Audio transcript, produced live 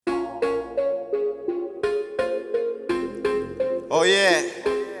Oye,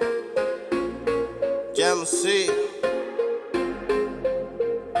 Jemsy.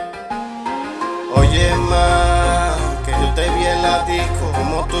 Oye, ma, que yo te vi en la disco.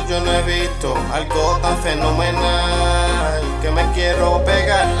 Como tú yo no he visto algo tan fenomenal, que me quiero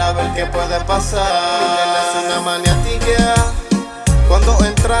pegar a ver qué puede pasar. Mi nena es una maniática. Cuando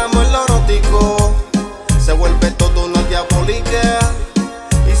entramos en lo erótico, se vuelve todo una diabólica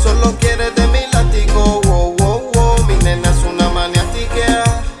y solo quiere de mi látigo. Wow, wow, wow. Mi nena es una maniática.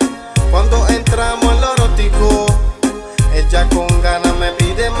 Cuando entramos en lo erótico, ella con ganas me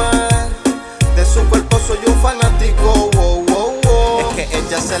pide más. De su cuerpo soy un fanático. Wow, wow, wow. Es que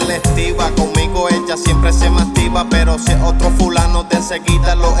ella es selectiva. Conmigo ella siempre se me activa, pero si es otro fulano de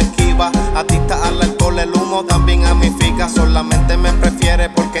enseguida lo esquiva. Adicta al alcohol, el humo, también a mi figa. Solamente me prefiere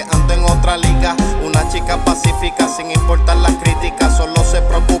porque ando en otra liga. Una chica pacífica sin importar las críticas. Solo se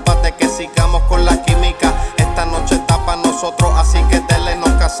preocupa de que sigamos con la química. Esta noche está para nosotros, así que dele.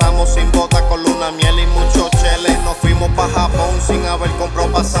 Nos casamos sin boda, con luna, miel y mucho chele. Nos fuimos pa' Japón sin haber comprado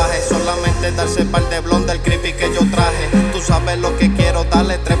pasaje. Solamente darse par de blonde, el creepy que yo traje. Tú sabes lo que quiero,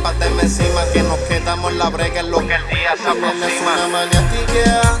 dale, trépateme encima, que nos quedamos en la brega en lo que el día se aproxima. Es una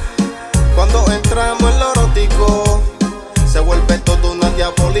maniática. Cuando entramos en lo erótico, se vuelve todo una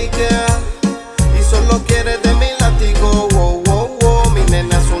diabólica y solo quiere de mi látigo. Wow, wow, wow. Mi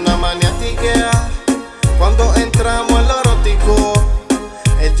nena es una maniática. Cuando entramos en lo erótico,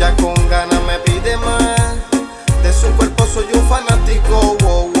 ella con ganas me pide más. De su cuerpo soy un fanático.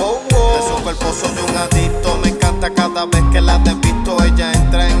 Wow, wow, wow. De su cuerpo soy un adicto. Me encanta cada vez que la despisto. Ella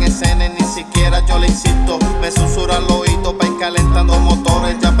entra en escena y ni siquiera yo le insisto. Me susurra al oído pa' ir calentando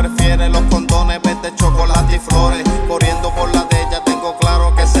motores. Ella prefiere los condones, vez de chocolate y flores. Corriendo por la de ella, tengo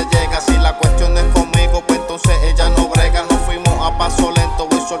claro que se llega. Si la cuestión es conmigo, pues entonces ella no brega. Nos fuimos a paso lento,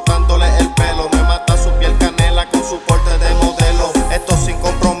 voy soltándole el pelo. Me mata su piel canela con su porte de modelo. Esto sin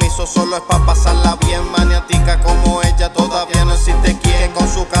compromiso, solo es pa' pasarla bien. Maniática como ella, todavía no existe quien. Que con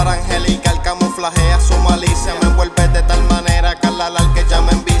su cara angelical camuflajea su malicia. Me envuelve de tal manera que al alar que ya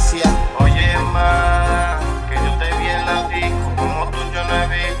me envicia. Oye, ma, que yo te vi en la disco. Como tú yo no he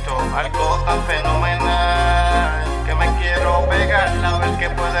visto algo tan fenomenal, que me quiero pegar a ver qué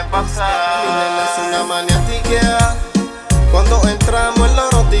puede pasar. Mi nena es una maniática. Cuando entramos en lo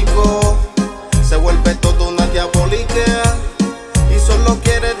erótico, se vuelve todo una diabólica y solo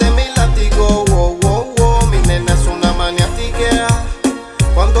quiere de mi látigo. Wow, wow, wow. Mi nena es una maniática.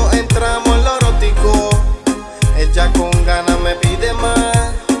 Cuando entramos en lo erótico, ella con ganas me pide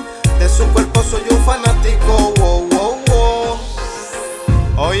más. De su cuerpo soy un fanático. Wow, wow, wow.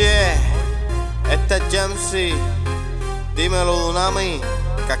 Oye, este es Jemsy. Dímelo, Dunamis,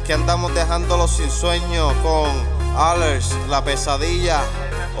 que aquí andamos dejándolo sin sueño con Alers La Pesadilla.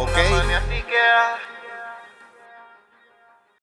 Ok.